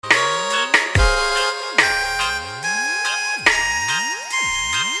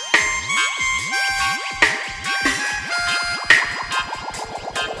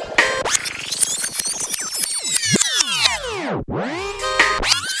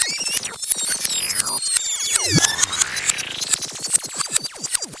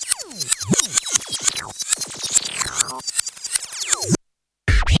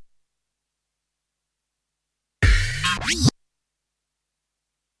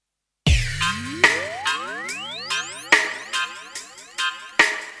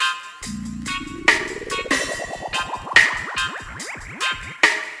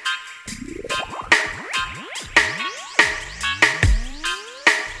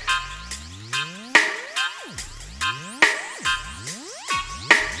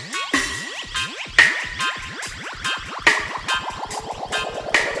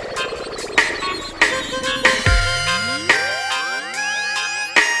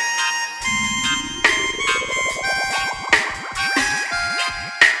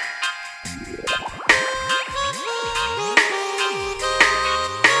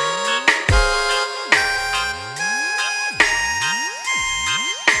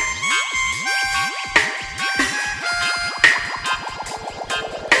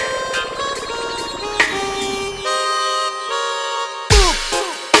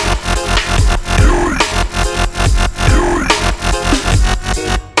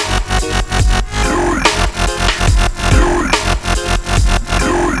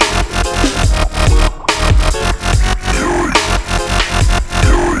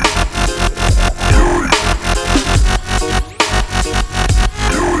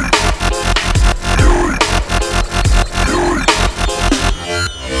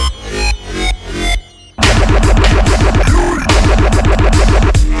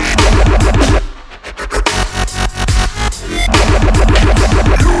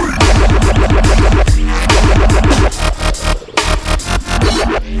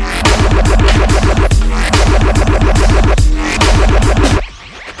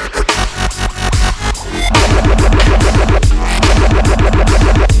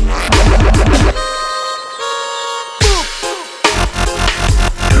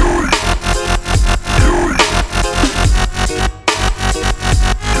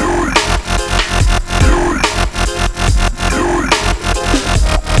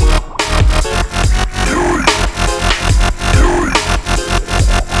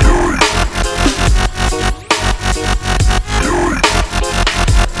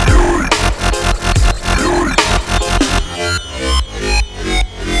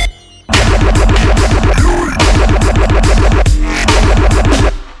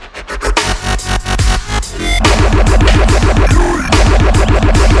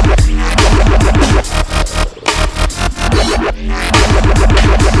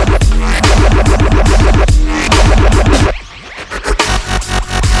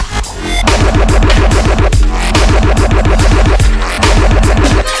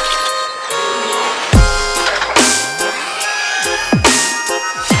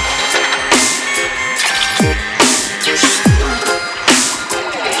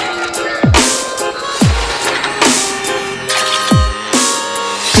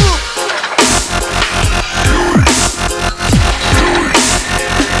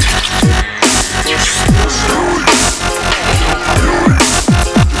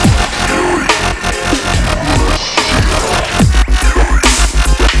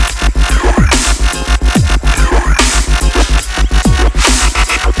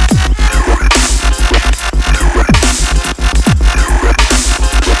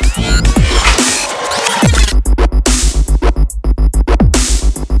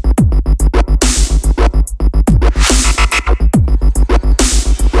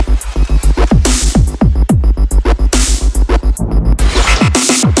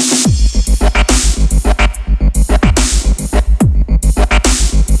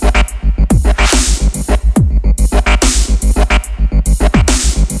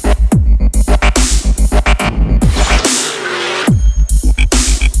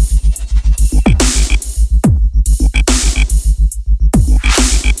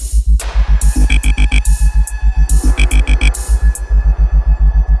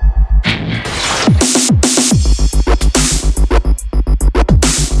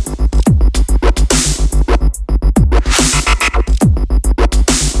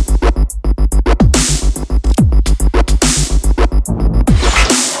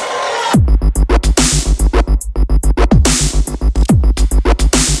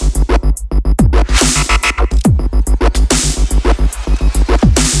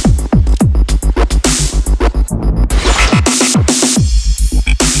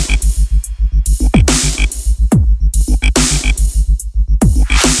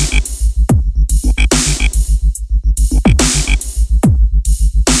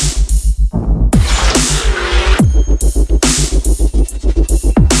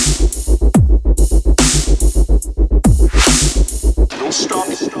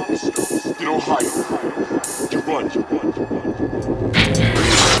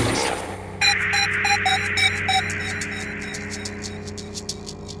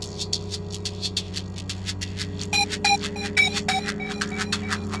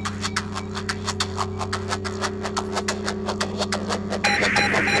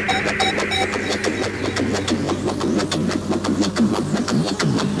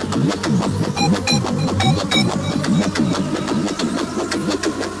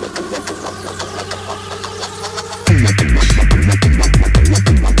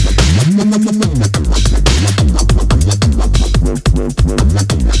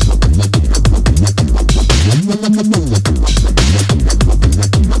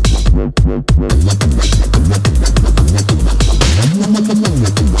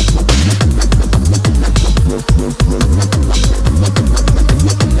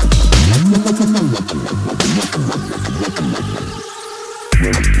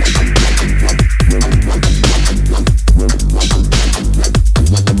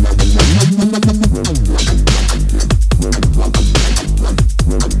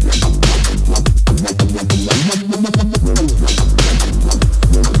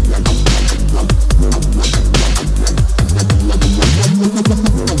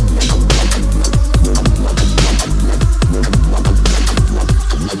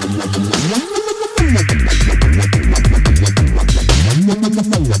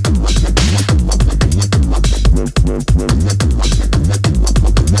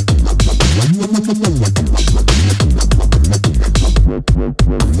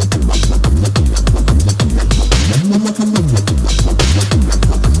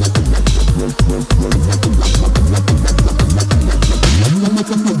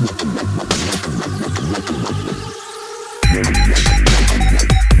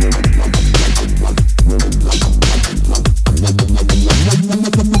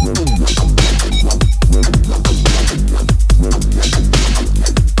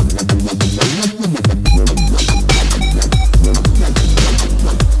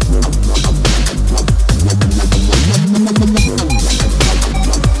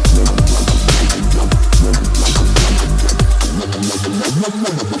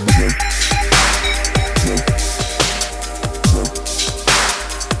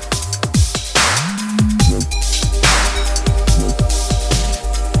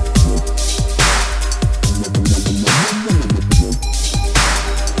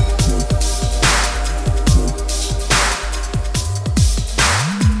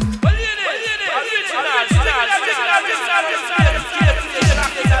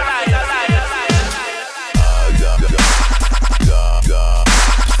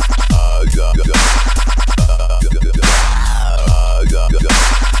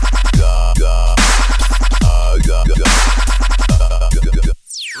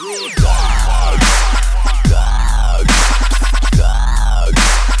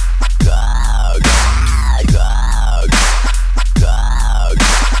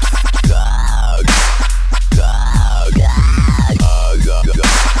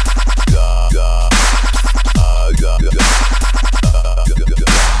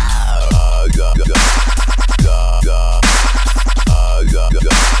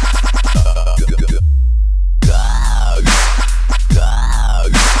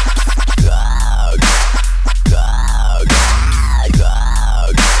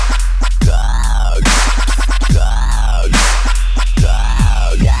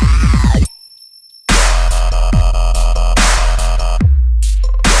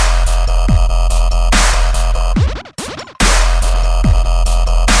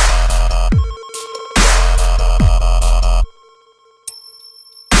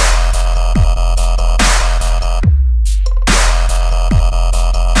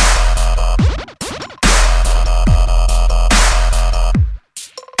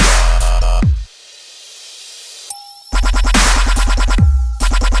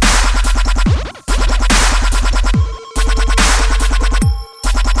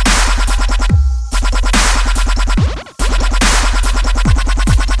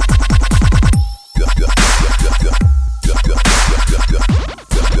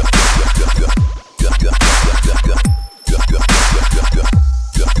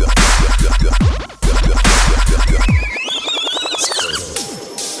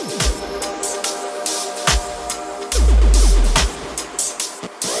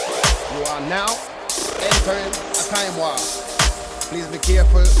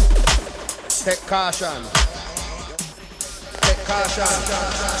Caution. Take caution.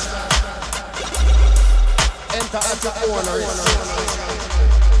 Enter at your own risk.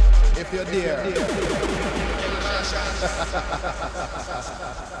 If you're there.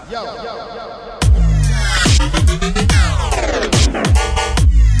 Yo.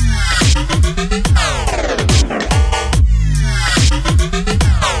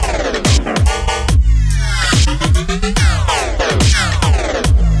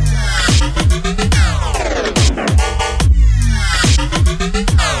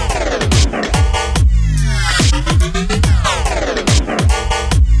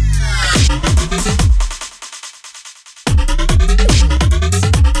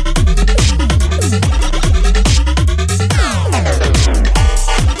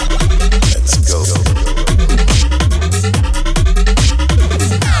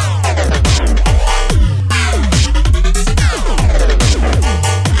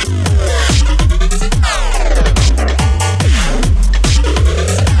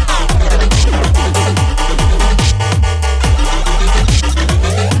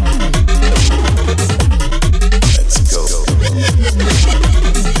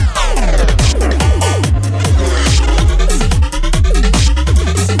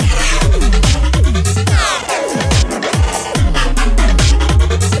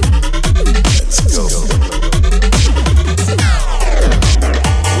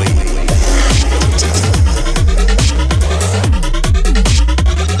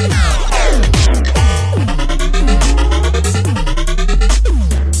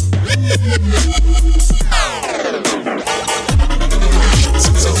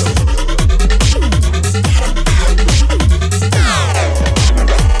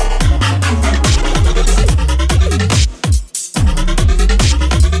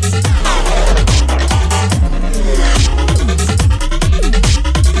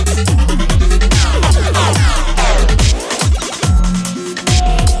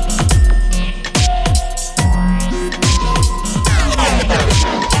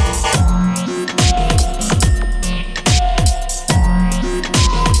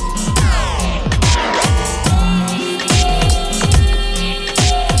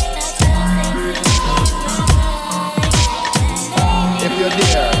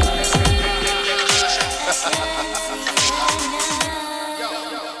 there.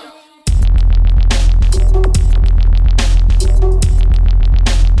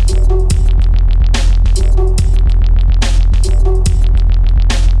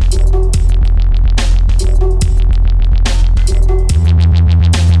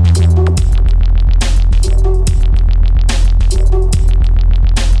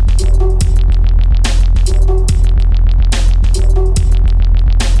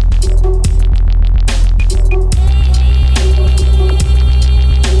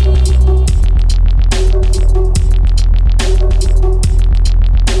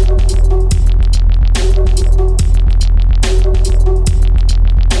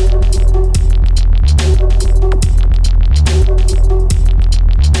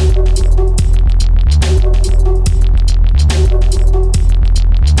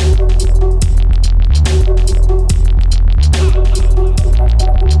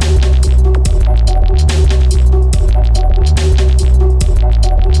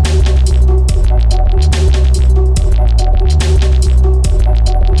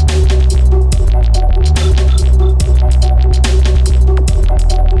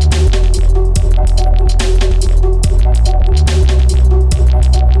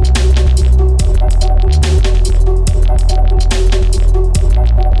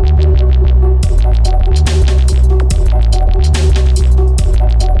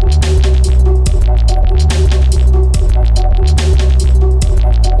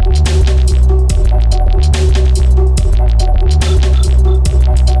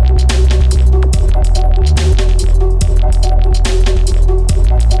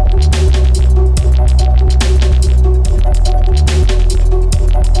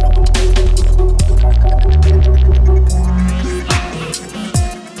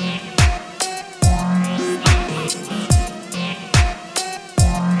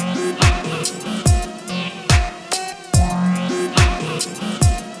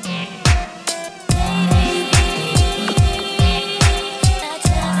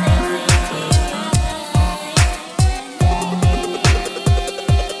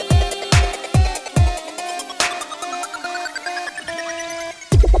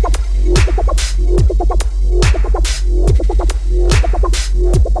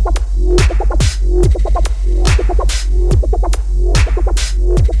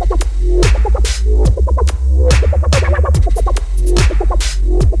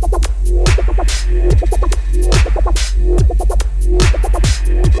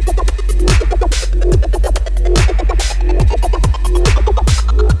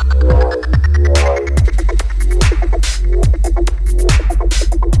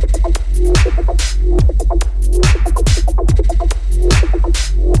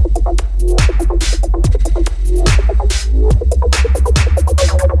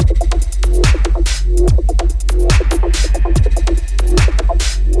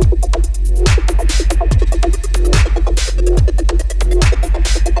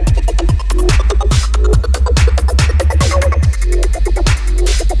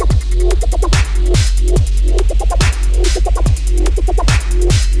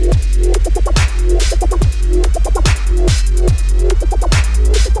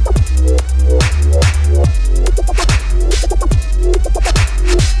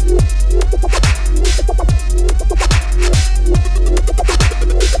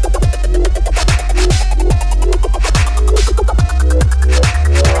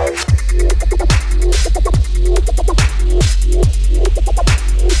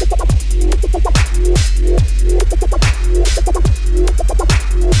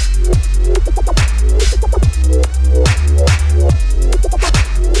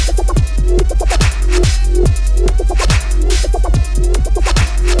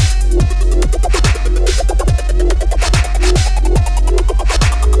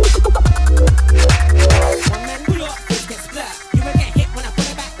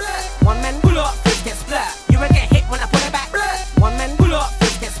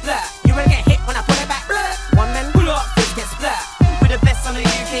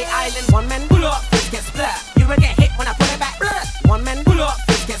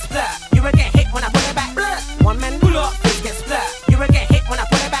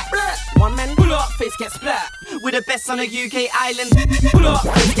 on a UK island. Pull up,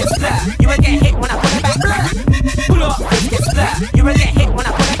 get splat. You ain't get hit when I pull it back. Pull up, get splat. You ain't get hit when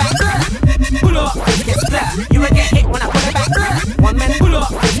I pull it back. Pull up, get splat. You ain't get hit when I pull it back. One man, pull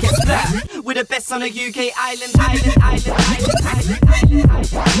up, get splat. We're the best on a UK island, island, island, island, island, island,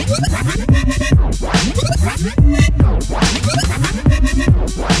 island.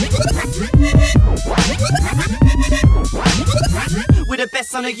 We're the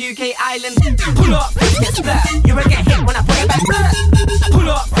best on the UK island. Pull up, get splat. You will get hit when I pull it back. Pull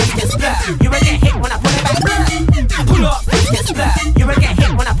up, get splat. You will get hit when I pull it back. Pull up, get splat. You will get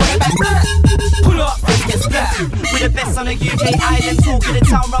hit when I pull it back. Pull up, get splat. We're the best on the UK island. Talk of the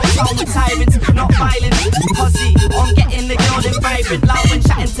town, roll town with tyrants, not violent. Posse, on getting the girl in vibrant. Loud when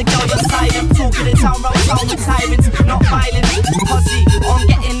chatting to girl, you're silent. Talk of the town, roll town with tyrants, not violent. Posse, on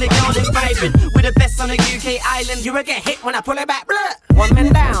getting the girl in vibrant. We're the best on the UK island. You will get hit when I pull it back. One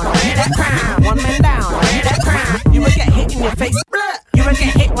man down, wear that crown. One man down, wear that crown. You will get hit in your face. You will get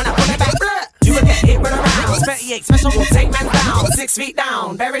hit when I pull it back. You will get hit with a round. 38 special will take man down. 6 feet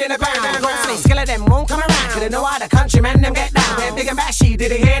down, buried in the ground. Ghostly skeleton won't come around. Couldn't know how the countrymen them get down. They're big and bashy,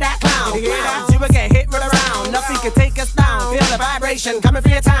 did you hear that clown? You will get hit with a round. Nothing can take us down. Feel the vibration coming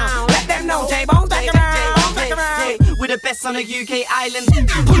through your town. Let them know J-Bone's back around. We're the best on the UK island.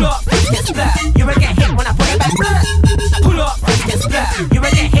 Pull up, get splat. You will get hit when I pull it back. Pull up, get splat. You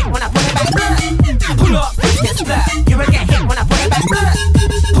will get hit when I pull it back. Pull up, get splat. You will get hit when I pull it back.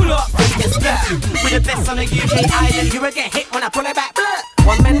 Pull up, get splat. We're the best on the UK island. You will get hit when I pull it back.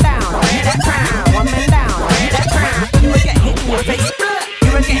 One man down, wear that crown. One man down, wear that crown. You will get hit in your face.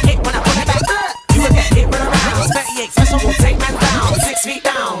 You will get hit when I pull it back. You will get hit with a round. 38 special will take man down. 6 feet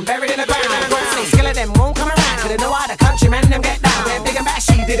down, buried in the ground. Ghostly skeleton won't come around. Couldn't know how the countrymen them get down. They're big and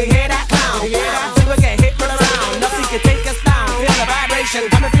bashy, did you hear that clown? You will get hit with a round. Nothing can take us down. Feel the vibration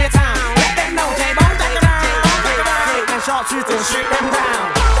coming through your town. Let them know J-Bone's back around. And sharp truth and shoot them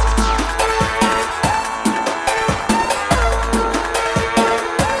down.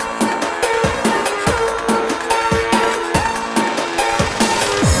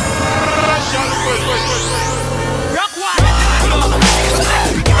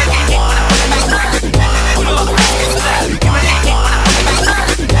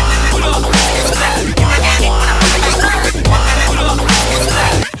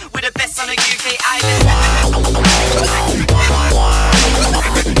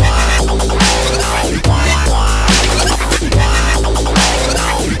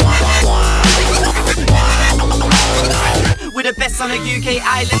 On the UK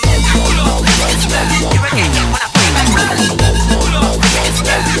island. Pull up, get splat. You will get hit when I pull it back. Pull up, get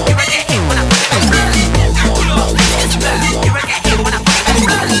splat. You will get hit when I pull it back. Pull up, get splat. You will get hit when I pull it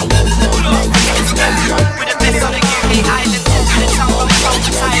back. Pull up, get splat. We're the best on the UK island. We're the town where we told the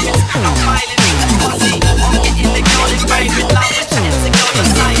tyrants, not violent. Posse, on getting the girl is vibrant. Loud when chatting to girl, you're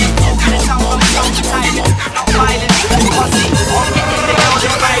silent. We're the town where we told the tyrants, not violent. Posse, on getting the girl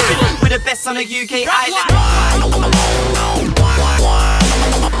is vibrant. We're the best on the UK island.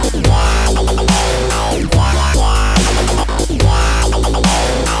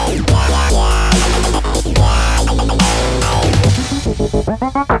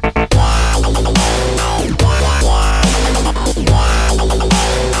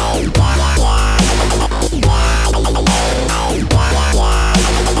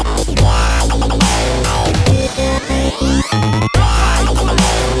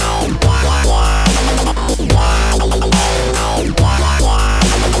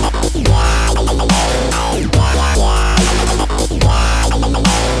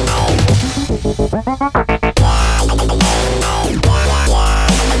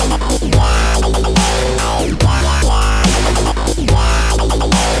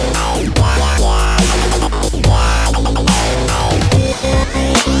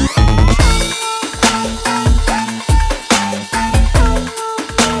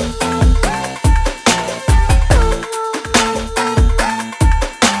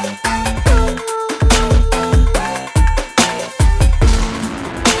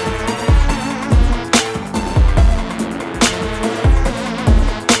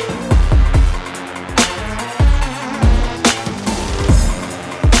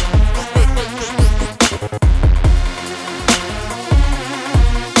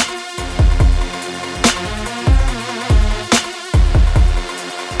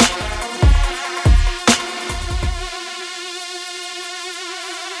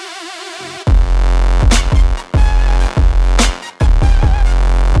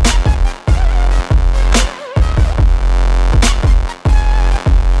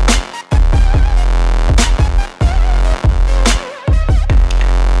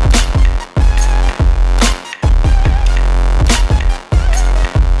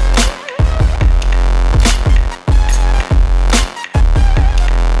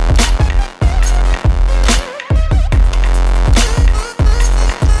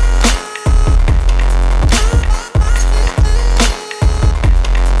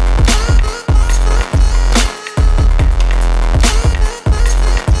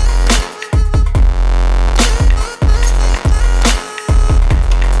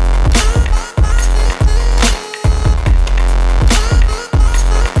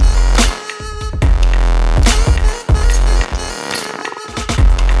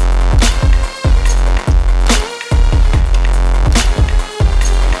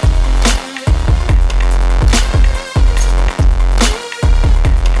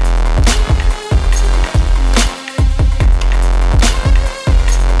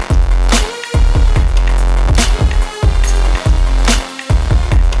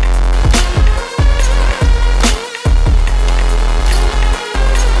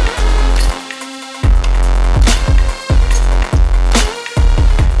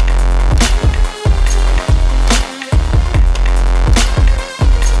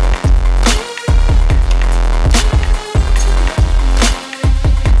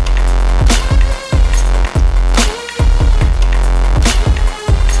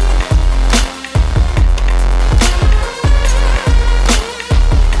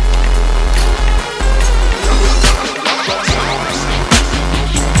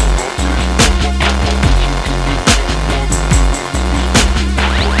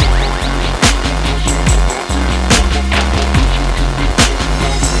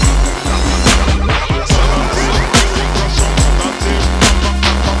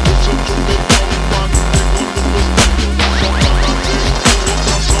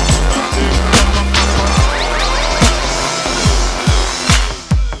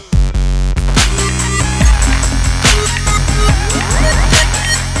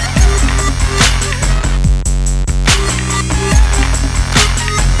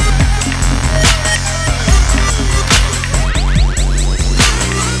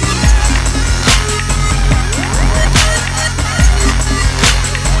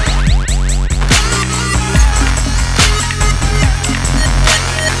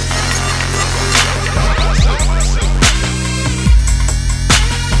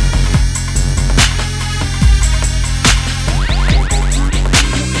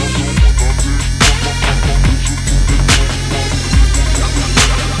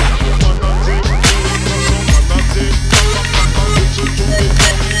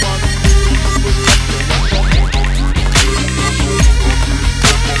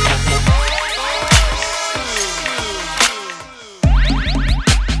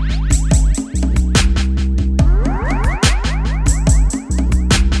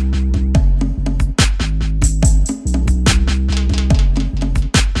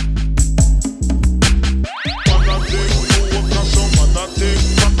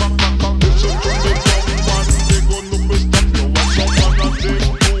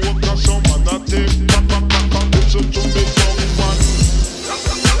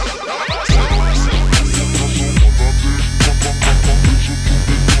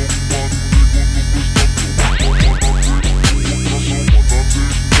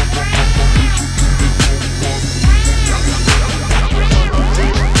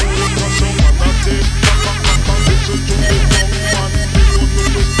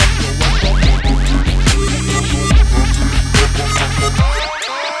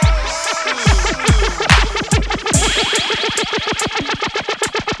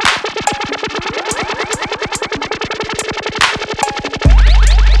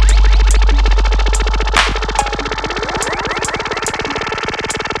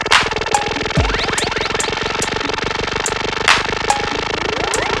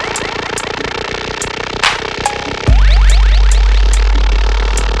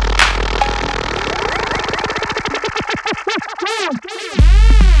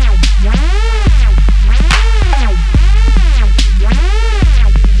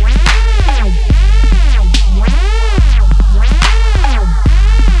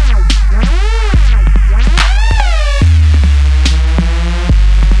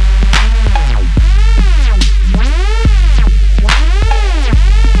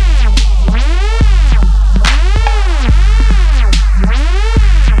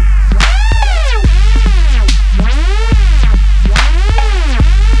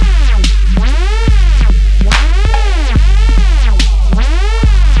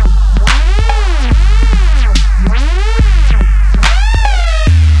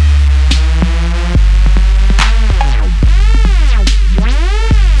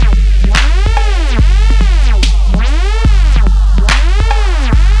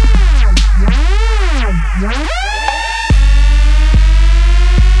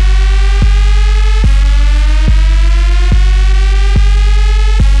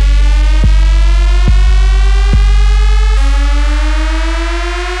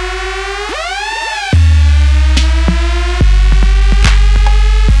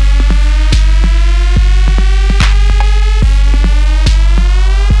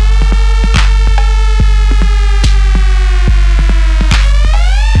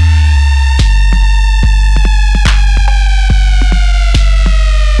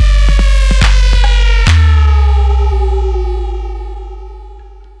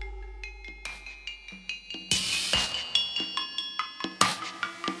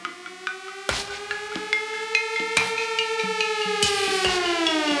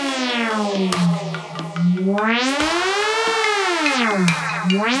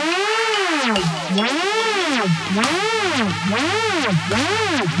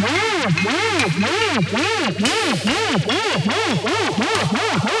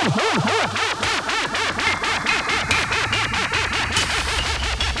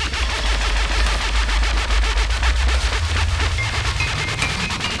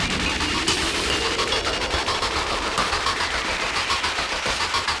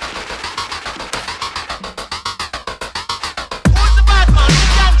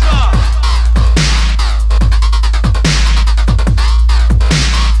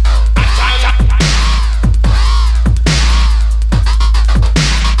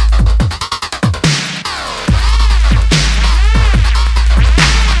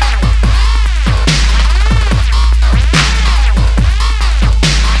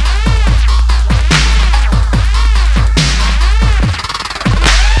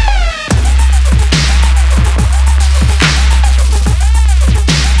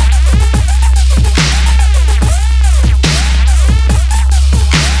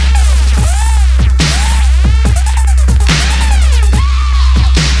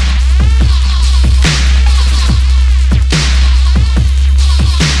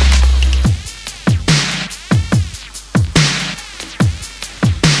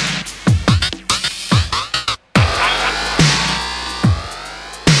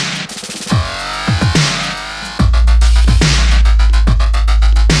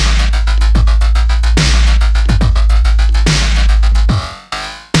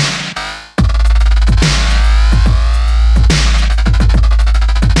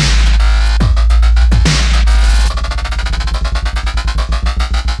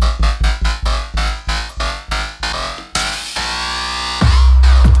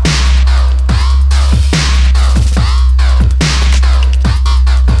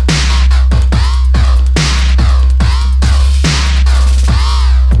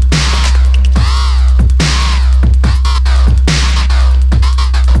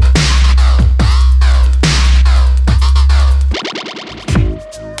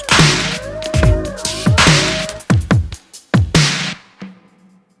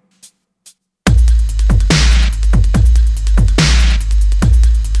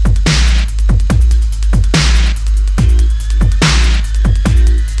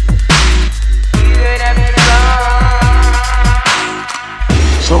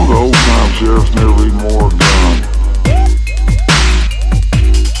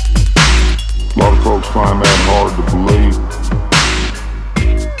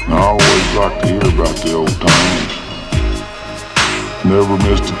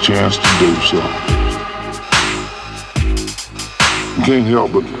 Can't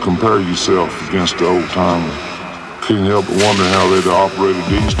help but compare yourself against the old timers. Can't help but wonder how they'd operated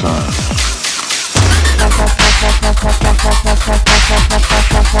these times.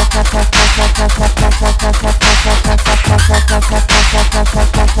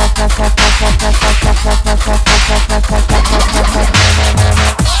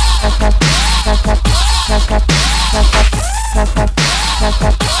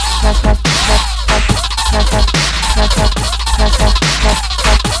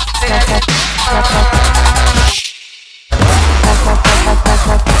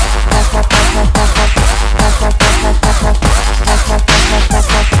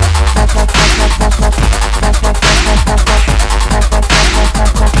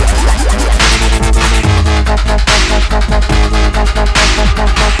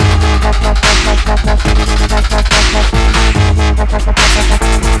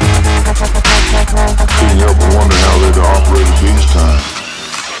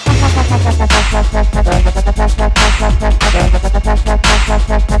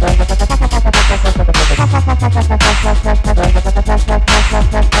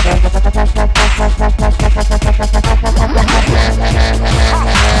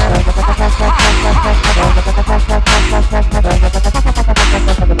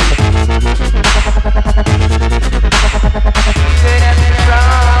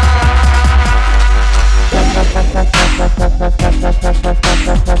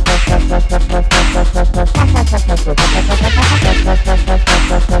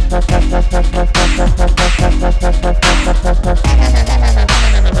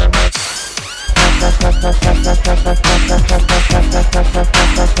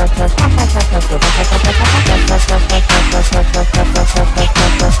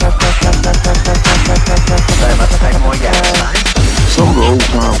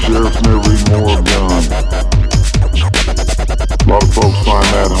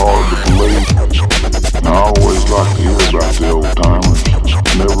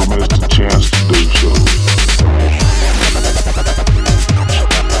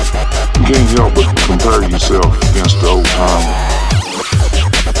 Can't help but compare yourself against the old timer.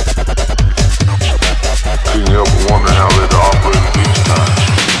 Can't help but wonder how they'd operated these times.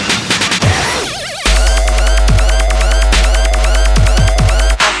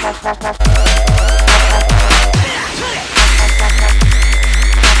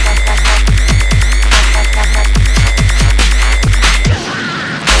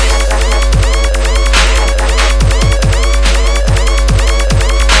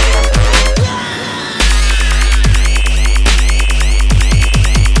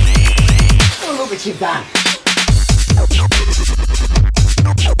 You've done.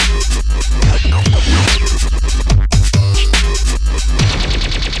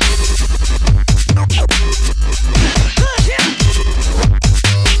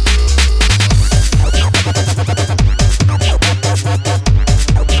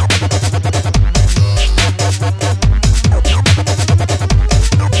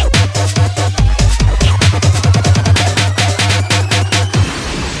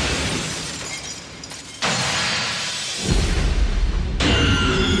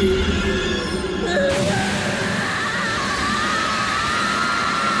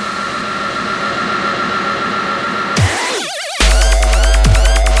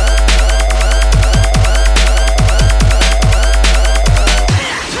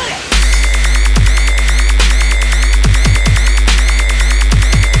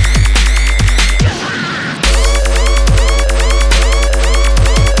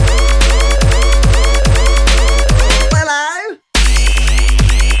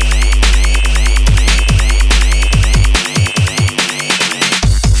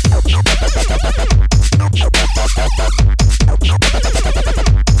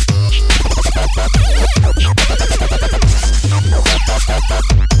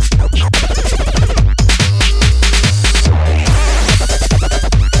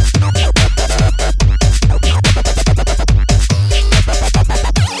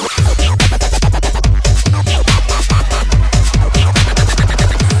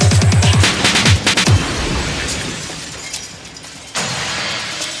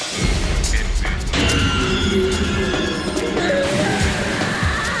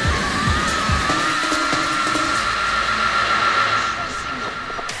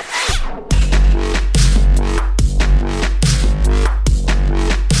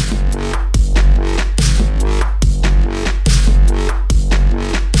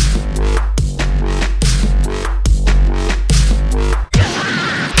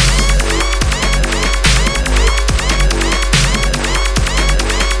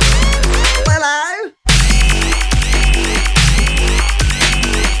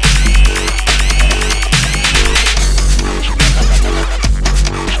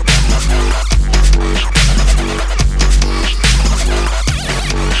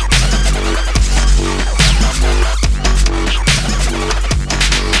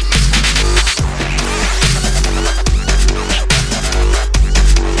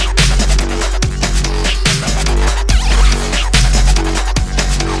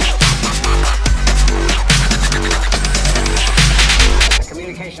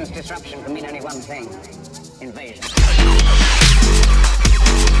 Disruption can mean only one thing: invasion.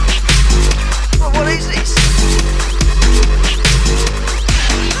 Well, what is this?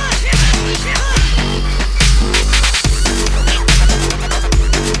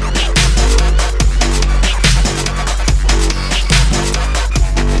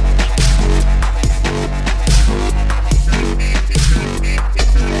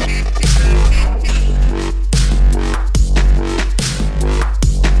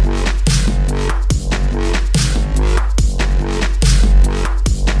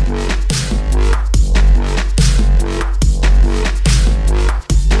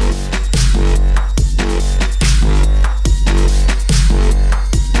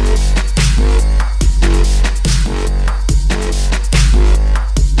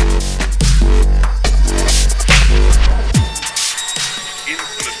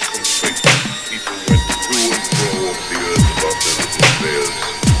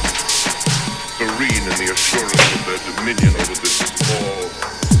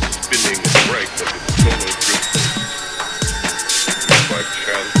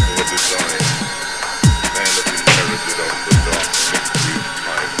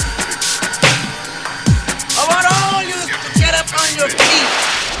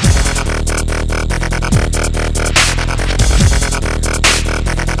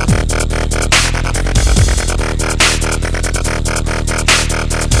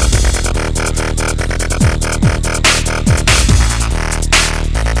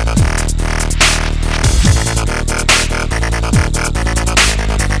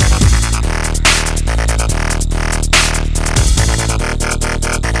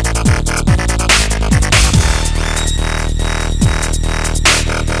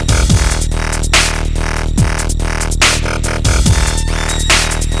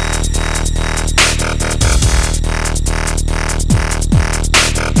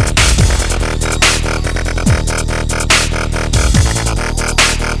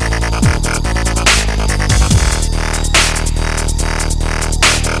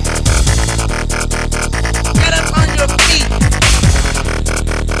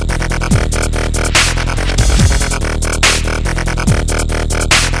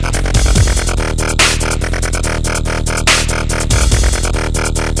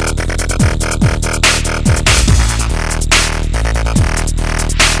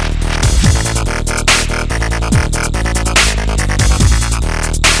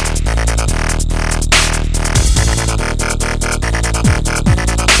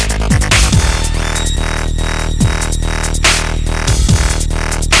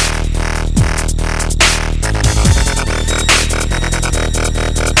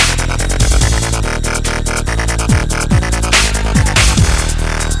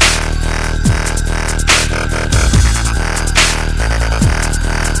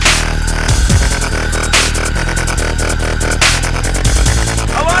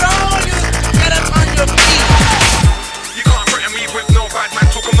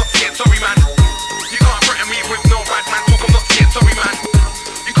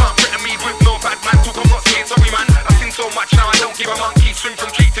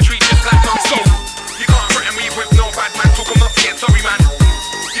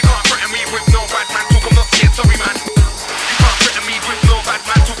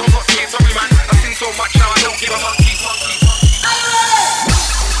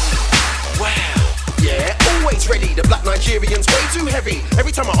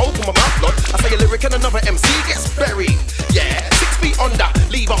 open my mouth, Lord. I say a lyric and another MC gets buried. Yeah, 6 feet under,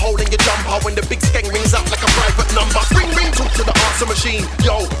 leave a hole in your jumper when the big skeng rings out like a private number. Ring, ring, talk to the answer machine.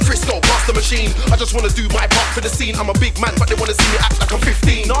 Yo, Frisco, pass the machine. I just wanna do my part for the scene. I'm a big man, but they wanna see me act like I'm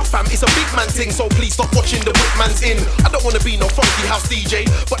 15. Nah, fam, it's a big man thing, so please stop watching the whip man's in. I don't wanna be no funky house DJ,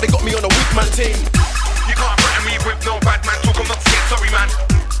 but they got me on a weak man thing. You can't threaten me with no bad man talk, I'm not scared, sorry man.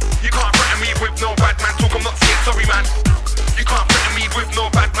 You can't threaten me with no bad man talk, I'm not scared, sorry man. You can't threaten me with no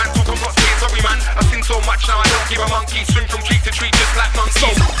bad man talk, I'm not scared, sorry man. I've seen so much now I don't give a monkey. Swing from tree to tree just like monkeys.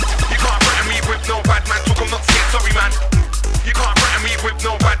 You can't threaten me with no bad man talk, I'm not scared, sorry man. You can't threaten me with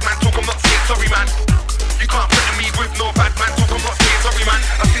no bad man talk, I'm not scared, sorry man. You can't threaten me with no bad man talk, I'm not scared, sorry man.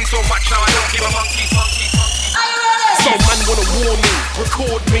 I've seen so much now I don't give a monkey. Some man wanna warn me,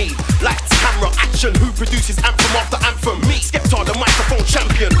 record me. Lights, camera, action. Who produces anthem after anthem? Me, Skepta, the microphone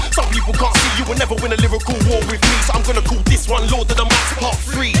champion. Some people can't see you will never win a lyrical war with me. So I'm gonna call this one Lord of the Mics Part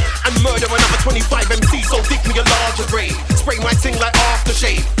 3 and murder another 25 MCs. So dig me a larger grave. Spray my thing like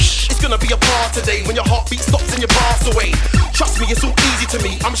aftershave. It's gonna be a part today when your heartbeat stops and you pass away. Trust me, it's all easy to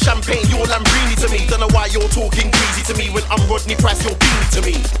me. I'm champagne, you're Lamborghini to me. Don't know why you're talking greasy to me when I'm Rodney Price, you're beanie to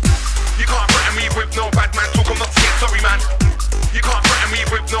me. You can't threaten me with no bad man talk, I'm not scared, sorry man. You can't threaten me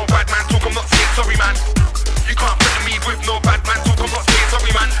with no bad man talk, I'm not scared, sorry man. You can't threaten me with no bad man talk, I'm not scared,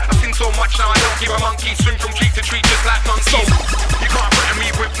 sorry man. I've seen so much now I don't give a monkey. Swing from tree to tree just like monkeys. You can't threaten me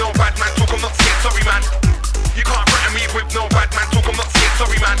with no bad man talk, I'm not scared, sorry man. You can't threaten me with no bad man talk, I'm not scared,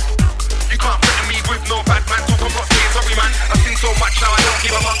 sorry man. You can't threaten me with no bad man talk, I'm not scared, sorry man. I've seen so much now I don't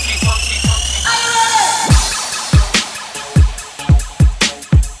give a monkey.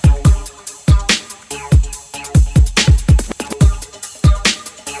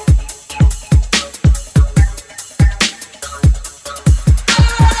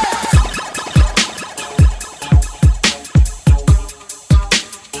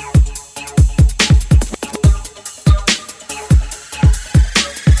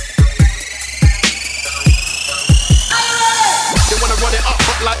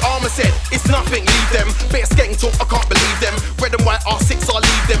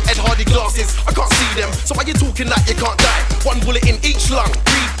 So why you talking like you can't die? One bullet in each lung,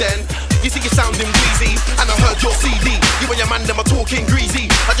 breathe then. You see you sounding wheezy, and I heard your CD. You and your man them are talking greasy.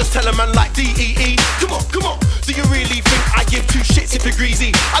 I just tell a man like DEE. Come on, come on. Do you really think I give two shits if you're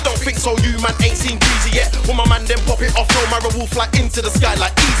greasy? I don't think so, you man ain't seen greasy yet. When my man them pop it off, no Mara will fly into the sky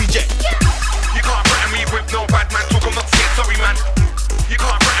like EasyJet. You can't threaten me with no bad man talk, I'm not scared, sorry man. You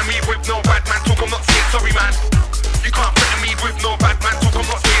can't threaten me with no bad man talk, I'm not scared, sorry man. You can't threaten me with no bad man talk, I'm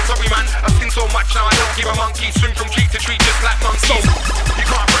not scared, sorry man. I've seen so much now I don't give a monkey. Swing from tree to tree just like monkeys. You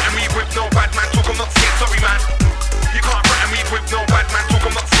can't threaten me with no bad man talk, I'm not scared, sorry man. You can't threaten me with no bad man talk,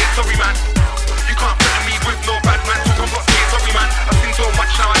 I'm not scared, sorry man. You can't threaten me with no bad man talk, I'm not scared, sorry man. I've seen so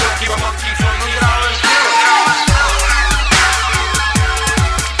much now I don't give a monkey.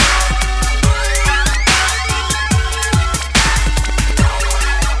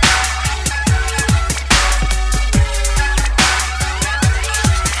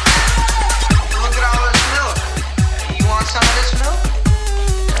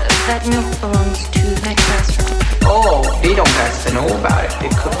 That milk belongs to the next restaurant. Oh, they don't got to know about it.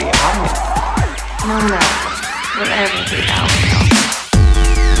 It could be our milk. No milk. Whatever the hell.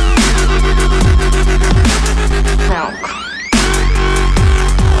 Milk.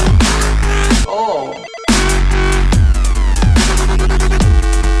 Oh.